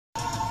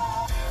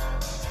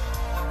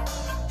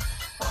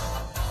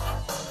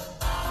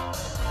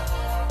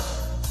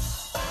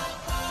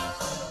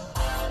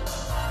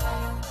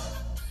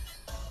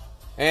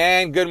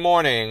And good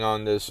morning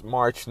on this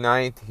March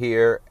 9th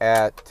here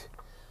at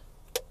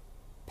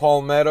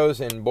Palmettos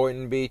in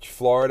Boynton Beach,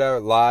 Florida,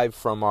 live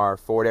from our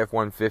Ford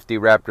F-150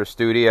 Raptor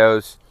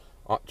Studios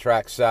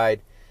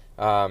trackside.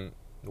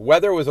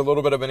 Weather was a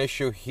little bit of an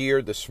issue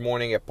here this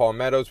morning at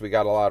Palmettos. We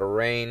got a lot of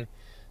rain,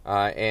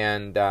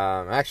 and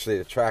actually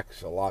the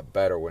track's a lot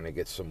better when it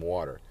gets some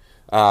water.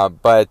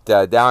 But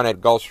down at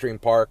Gulfstream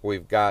Park,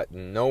 we've got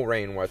no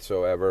rain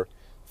whatsoever,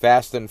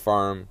 fast and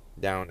firm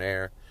down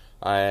there.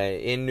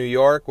 In New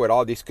York, with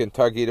all these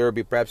Kentucky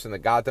Derby preps and the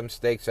Gotham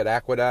Stakes at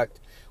Aqueduct,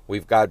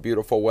 we've got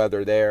beautiful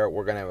weather there.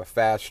 We're going to have a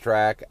fast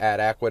track at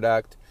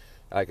Aqueduct.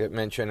 Like I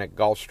mentioned at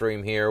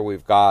Gulfstream here,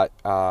 we've got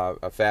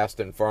a fast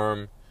and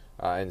firm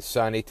and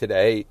sunny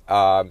today.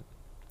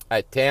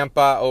 At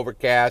Tampa,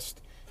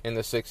 overcast in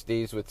the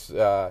 60s. With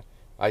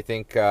I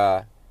think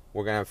we're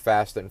going to have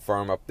fast and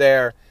firm up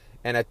there.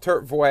 And at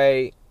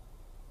Turfway,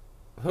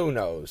 who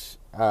knows?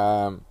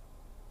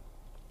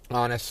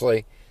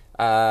 Honestly.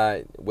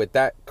 With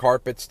that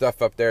carpet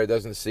stuff up there, it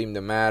doesn't seem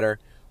to matter.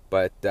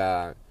 But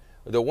the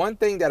one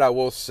thing that I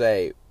will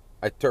say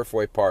at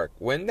Turfway Park,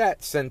 when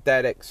that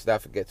synthetic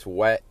stuff gets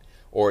wet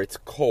or it's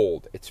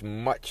cold, it's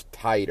much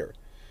tighter.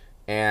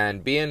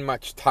 And being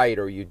much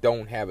tighter, you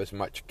don't have as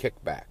much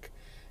kickback.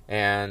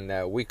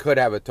 And we could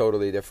have a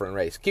totally different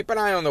race. Keep an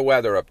eye on the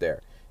weather up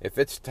there. If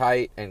it's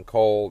tight and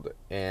cold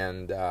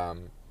and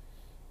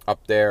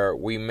up there,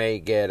 we may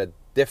get a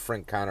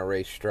different kind of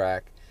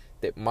racetrack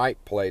that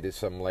might play to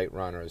some late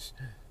runners.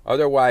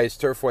 Otherwise,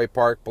 Turfway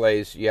Park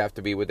plays, you have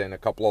to be within a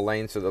couple of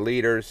lanes of the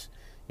leaders.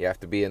 You have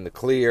to be in the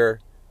clear.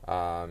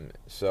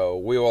 So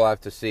we will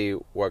have to see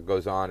what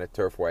goes on at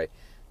Turfway.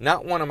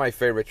 Not one of my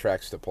favorite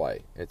tracks to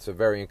play. It's a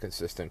very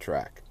inconsistent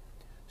track.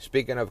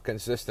 Speaking of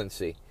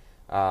consistency,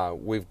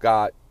 we've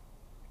got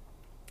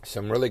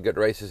some really good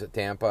races at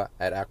Tampa,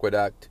 at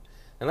Aqueduct.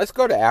 And let's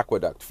go to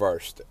Aqueduct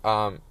first.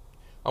 I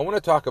want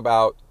to talk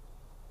about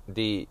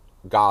the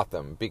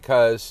Gotham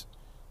because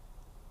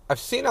I've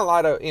seen a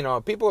lot of,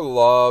 people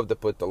love to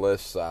put the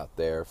lists out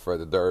there for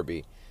the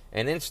Derby,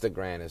 and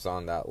Instagram is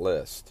on that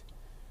list.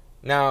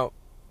 Now,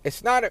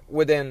 it's not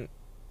within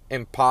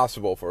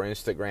impossible for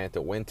Instagram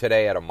to win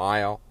today at a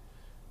mile,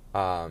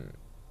 but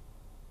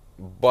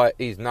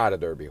he's not a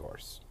Derby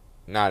horse,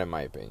 not in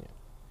my opinion.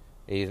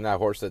 He's not a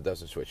horse that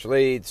doesn't switch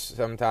leads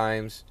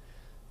sometimes.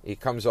 He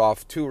comes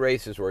off 2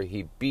 races where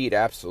he beat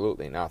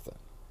absolutely nothing,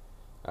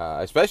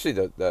 especially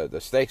the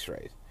stakes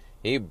race.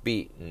 He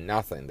beat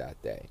nothing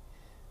that day.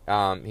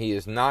 He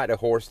is not a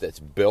horse that's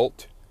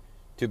built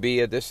to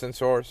be a distance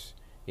horse.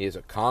 He is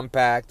a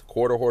compact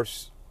quarter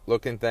horse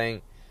looking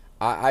thing.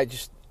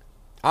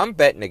 I'm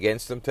betting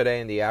against him today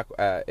in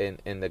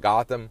the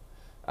Gotham.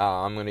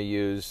 I'm going to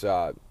use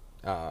a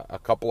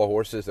couple of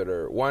horses that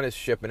are, one is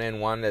shipping in,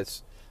 one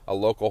that's a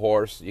local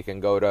horse. You can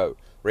go to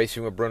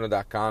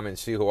racingwithbruno.com and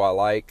see who I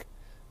like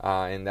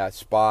in that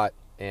spot,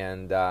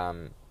 and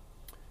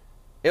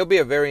it'll be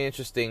a very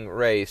interesting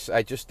race.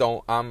 I just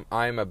don't.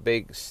 I'm a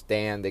big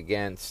stand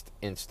against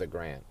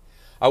Instagram.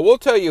 I will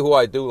tell you who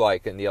I do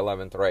like in the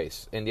 11th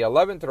race. In the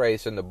 11th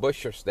race in the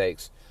Busher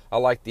Stakes, I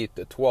like the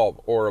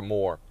 12 or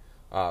more.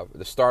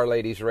 The Star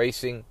Ladies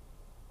Racing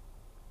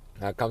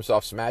comes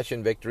off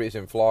smashing victories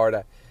in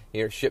Florida.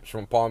 Here ships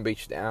from Palm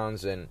Beach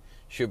Downs and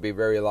should be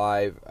very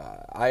live.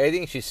 I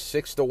think she's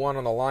 6-1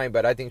 on the line,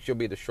 but I think she'll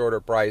be the shorter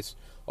price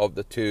of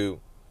the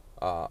two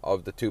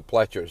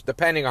Pletchers,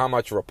 depending on how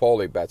much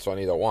Rapoli bets on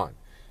either one.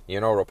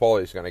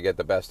 Rapoli's going to get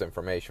the best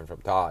information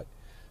from Todd.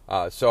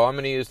 So I'm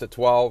going to use the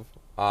 12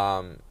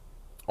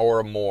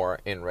 or more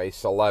in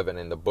race 11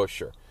 in the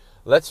Busher.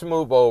 Let's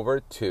move over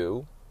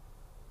to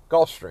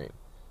Gulfstream.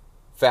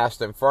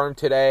 Fast and firm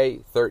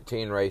today,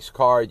 13 race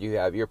card. You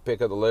have your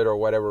pick of the litter or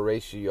whatever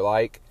race you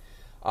like.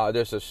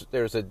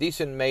 There's a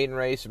decent maiden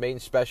race, maiden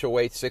special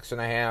weight,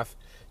 6.5.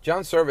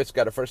 John Servis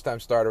got a first-time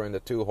starter in the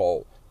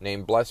 2-hole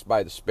named Blessed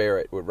by the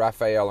Spirit with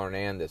Rafael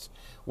Hernandez.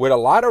 With a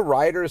lot of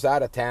riders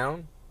out of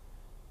town,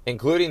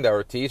 including the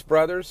Ortiz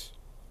brothers,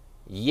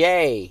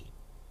 yay!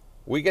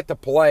 We get to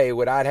play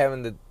without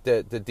having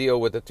to deal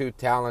with the 2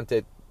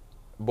 talented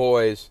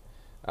boys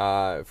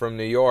from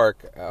New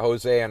York,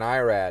 Jose and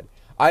Irad.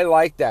 I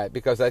like that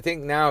because I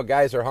think now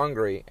guys are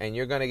hungry, and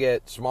you're going to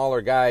get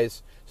smaller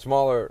guys,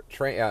 smaller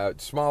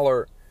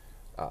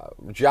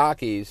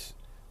jockeys,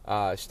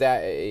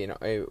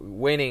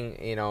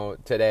 winning,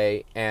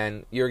 today,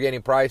 and you're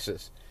getting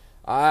prices.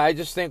 I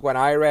just think when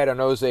Irad and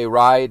Jose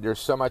ride,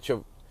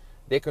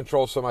 they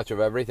control so much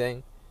of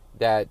everything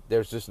that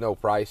there's just no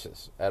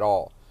prices at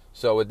all.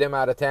 So with them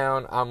out of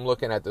town, I'm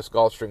looking at this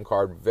Gulfstream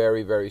card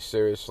very, very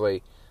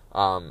seriously.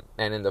 And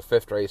in the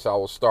 5th race, I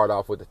will start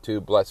off with the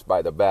 2 Blessed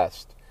by the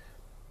Best.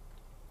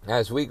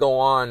 As we go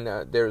on,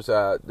 there's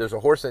a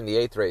horse in the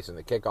 8th race in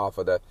the kickoff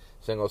of the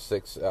single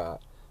 6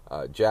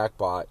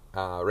 jackpot,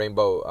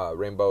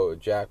 rainbow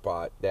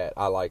jackpot that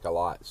I like a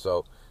lot.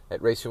 So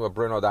at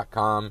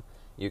racingwithbruno.com,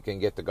 you can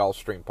get the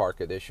Gulfstream Park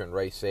Edition.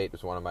 Race 8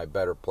 is one of my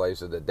better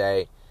plays of the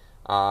day.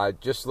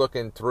 Just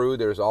looking through,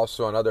 there's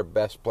also another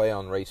best play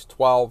on race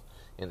 12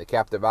 in the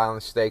Captive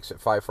Island Stakes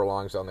at 5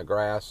 furlongs on the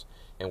grass.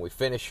 and we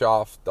finish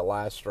off the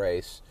last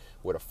race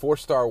with a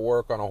 4-star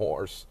work on a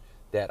horse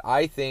that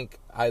I think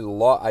I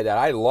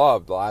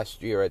loved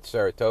last year at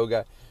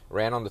Saratoga.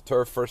 Ran on the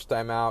turf first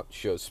time out,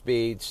 showed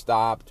speed,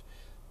 stopped,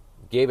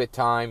 gave it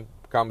time,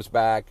 comes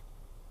back.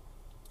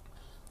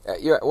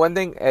 One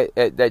thing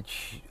that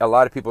a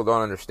lot of people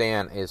don't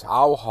understand is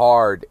how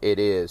hard it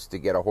is to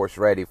get a horse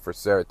ready for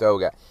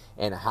Saratoga,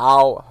 and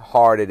how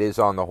hard it is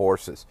on the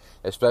horses,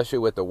 especially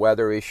with the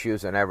weather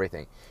issues and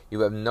everything.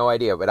 You have no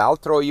idea, but I'll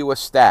throw you a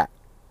stat.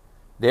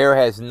 There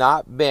has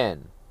not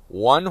been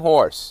one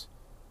horse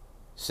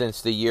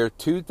since the year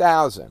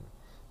 2000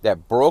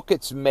 that broke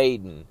its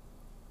maiden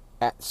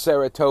at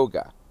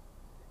Saratoga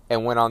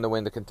and went on to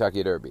win the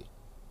Kentucky Derby.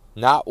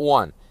 Not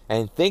one.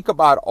 And think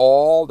about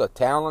all the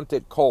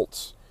talented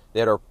colts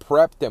that are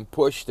prepped and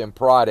pushed and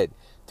prodded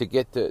to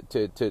get to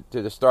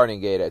the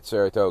starting gate at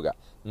Saratoga.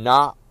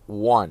 Not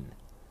one.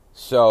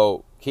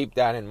 So keep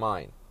that in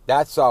mind.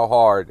 That's how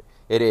hard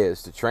it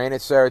is to train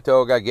at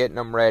Saratoga, getting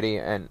them ready,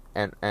 and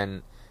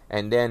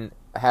then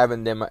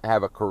having them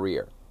have a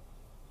career.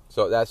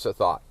 So that's a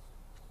thought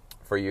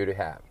for you to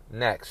have.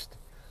 Next,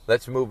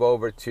 let's move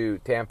over to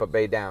Tampa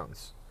Bay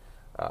Downs.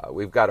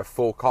 We've got a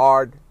full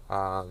card.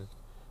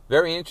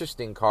 Very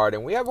interesting card.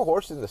 And we have a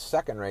horse in the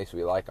second race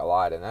we like a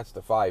lot, and that's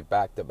the 5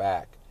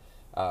 back-to-back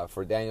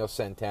for Daniel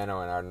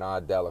Centeno and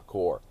Arnaud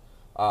Delacour.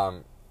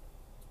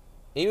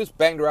 He was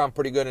banged around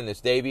pretty good in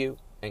his debut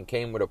and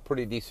came with a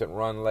pretty decent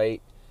run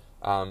late.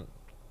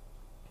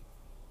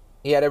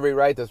 He had every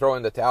right to throw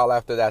in the towel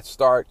after that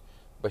start,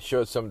 but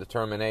showed some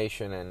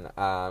determination, and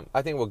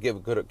I think will give a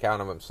good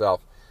account of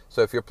himself.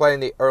 So if you're playing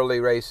the early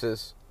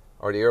races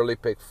or the early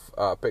pick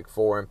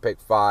 4 and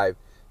pick 5,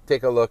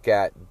 take a look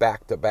at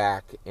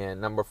back-to-back and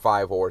number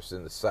 5 horse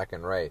in the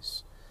second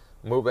race.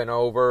 Moving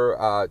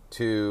over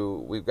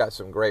we've got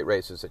some great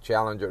races. The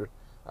Challenger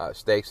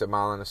Stakes, a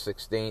mile and a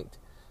 16th.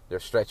 They're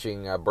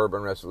stretching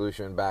Bourbon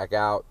Resolution back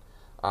out.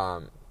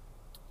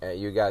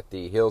 You got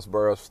the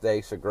Hillsborough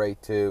Stakes, a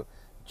great 2.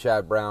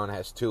 Chad Brown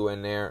has 2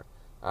 in there.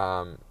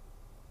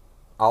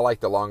 I like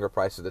the longer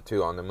price of the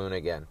 2 on the Moon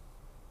again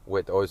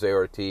with Jose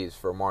Ortiz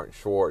for Martin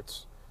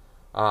Schwartz.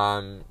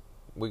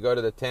 We go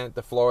to the 10th,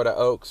 the Florida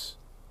Oaks.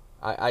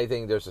 I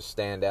think there's a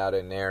standout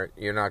in there.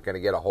 You're not going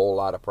to get a whole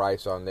lot of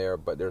price on there,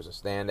 but there's a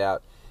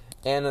standout.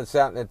 And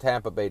the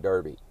Tampa Bay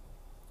Derby.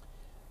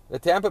 The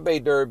Tampa Bay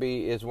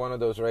Derby is one of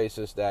those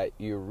races that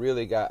you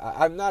really got.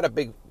 I'm not a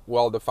big,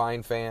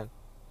 well-defined fan.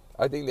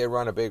 I think they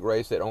run a big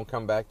race. They don't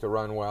come back to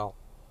run well.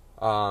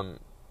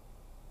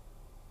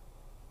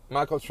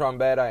 Michael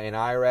Trombetta and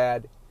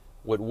Irad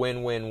would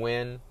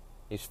win.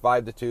 He's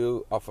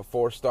 5-2 off a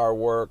 4-star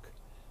work.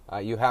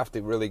 You have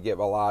to really give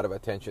a lot of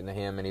attention to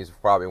him, and he's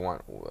probably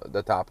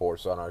the top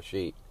horse on our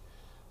sheet.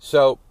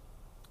 So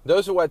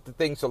those are what the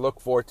things to look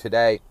for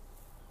today.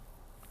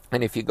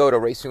 And if you go to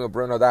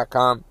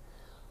racingwithbruno.com,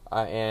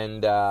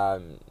 and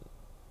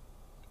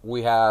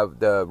we have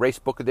the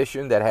Racebook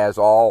edition that has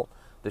all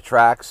the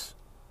tracks,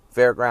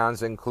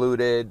 fairgrounds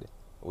included.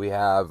 We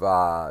have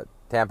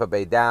Tampa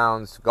Bay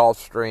Downs,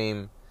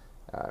 Gulfstream,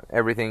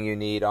 everything you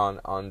need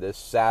on this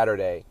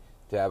Saturday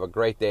to have a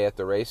great day at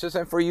the races.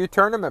 And for you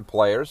tournament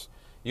players,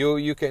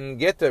 you can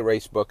get the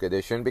Racebook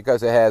edition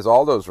because it has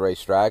all those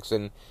racetracks,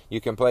 and you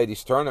can play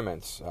these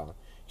tournaments.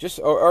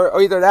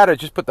 Or either that or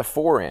just put the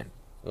 4 in,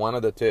 one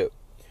of the two.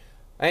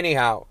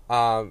 Anyhow,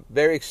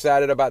 very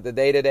excited about the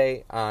day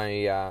today.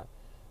 I'm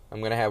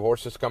going to have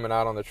horses coming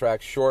out on the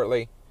track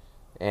shortly.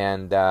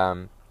 And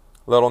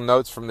little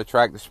notes from the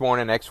track this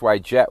morning.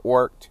 XY Jet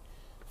worked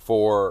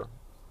for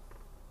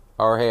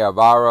Jorge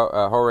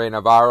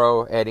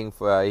Navarro, heading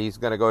for, he's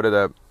going to go to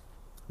the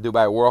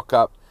Dubai World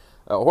Cup.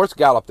 Horse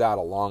galloped out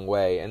a long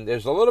way, and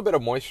there's a little bit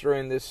of moisture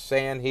in this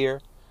sand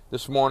here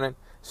this morning,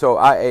 so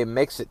it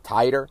makes it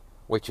tighter,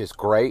 which is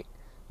great.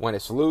 When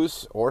it's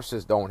loose,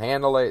 horses don't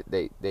handle it.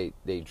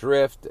 They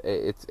drift.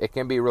 It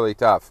can be really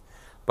tough.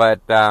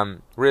 But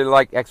really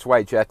like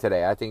XY Jet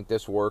today. I think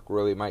this work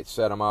really might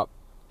set him up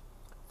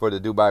for the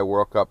Dubai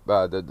World Cup,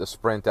 the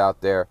sprint out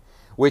there,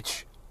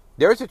 which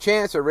there's a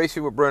chance that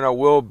Racing with Bruno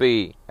will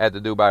be at the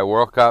Dubai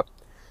World Cup,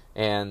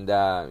 and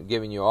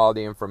giving you all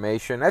the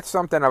information. That's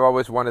something I've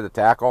always wanted to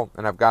tackle,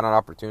 and I've got an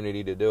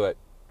opportunity to do it.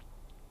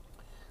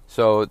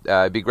 So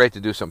it'd be great to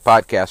do some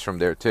podcasts from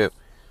there too.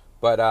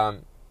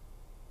 But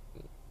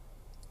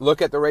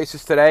look at the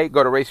races today.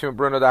 Go to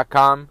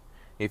racingwithbruno.com.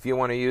 If you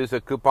want to use the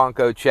coupon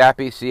code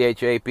CHAPPY,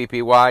 CHAPPY,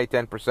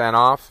 10%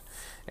 off.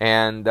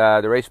 And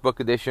the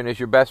Racebook edition is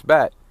your best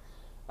bet.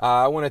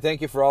 I want to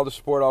thank you for all the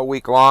support all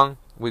week long.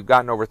 We've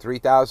gotten over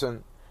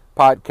 3,000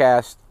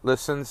 podcast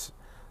listens,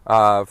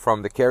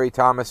 from the Kerry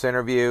Thomas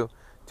interview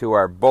to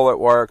our Bullet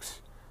Works.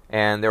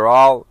 And they're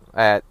all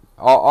at,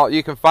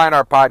 you can find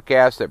our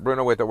podcast at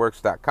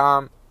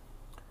brunowiththeworks.com.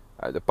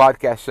 The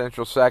Podcast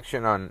Central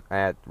section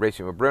at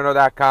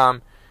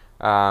racingwithbruno.com.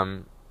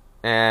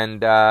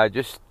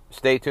 Just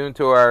stay tuned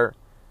to our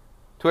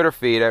Twitter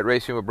feed at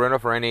Racing with Bruno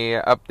for any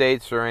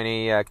updates or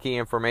any key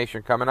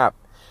information coming up.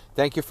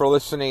 Thank you for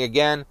listening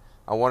again.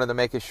 I wanted to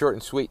make it short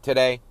and sweet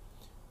today.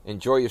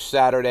 Enjoy your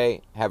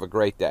Saturday. Have a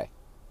great day.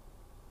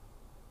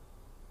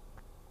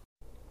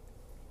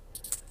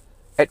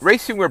 At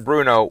Racing with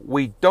Bruno,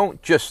 we don't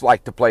just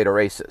like to play the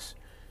races.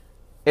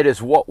 It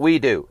is what we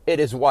do. It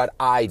is what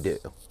I do.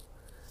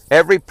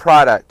 Every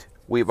product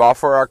we've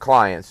offered our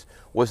clients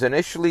was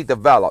initially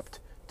developed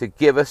to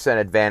give us an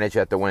advantage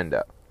at the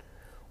window.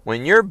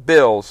 When your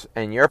bills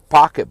and your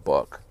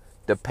pocketbook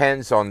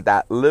depends on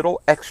that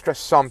little extra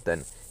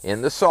something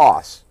in the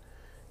sauce,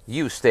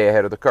 you stay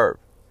ahead of the curve.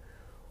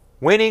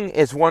 Winning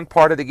is one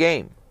part of the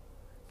game.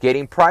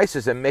 Getting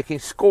prices and making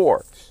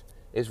scores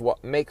is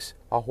what makes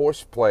a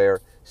horse player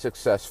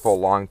successful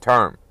long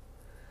term.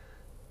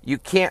 You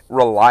can't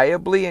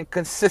reliably and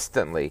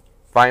consistently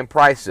find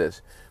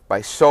prices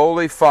by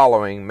solely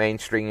following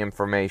mainstream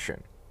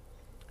information.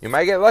 You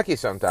might get lucky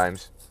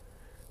sometimes,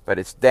 but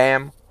it's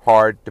damn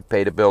hard to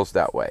pay the bills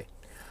that way.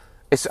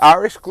 It's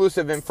our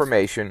exclusive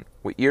information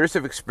with years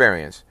of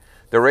experience.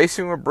 The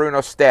Racing with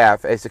Bruno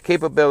staff has the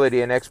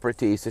capability and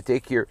expertise to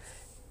take your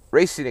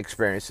racing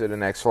experience to the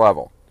next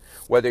level.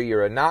 Whether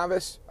you're a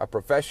novice, a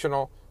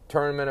professional,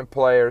 tournament and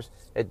players,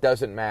 it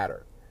doesn't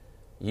matter.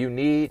 You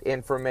need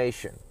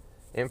information.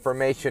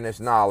 Information is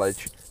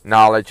knowledge.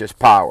 Knowledge is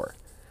power.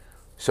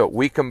 So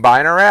we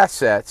combine our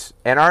assets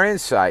and our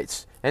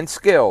insights and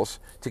skills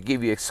to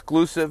give you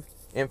exclusive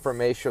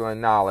information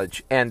and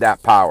knowledge and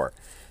that power.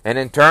 And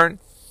in turn,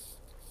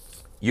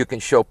 you can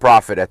show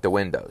profit at the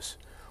windows.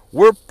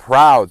 We're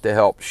proud to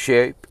help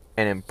shape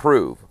and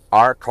improve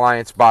our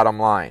clients' bottom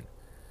line.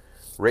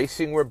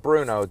 Racing with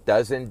Bruno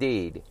does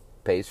indeed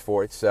pays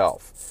for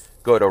itself.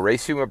 Go to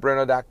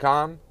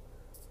racingwithbruno.com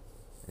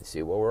and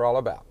see what we're all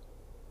about.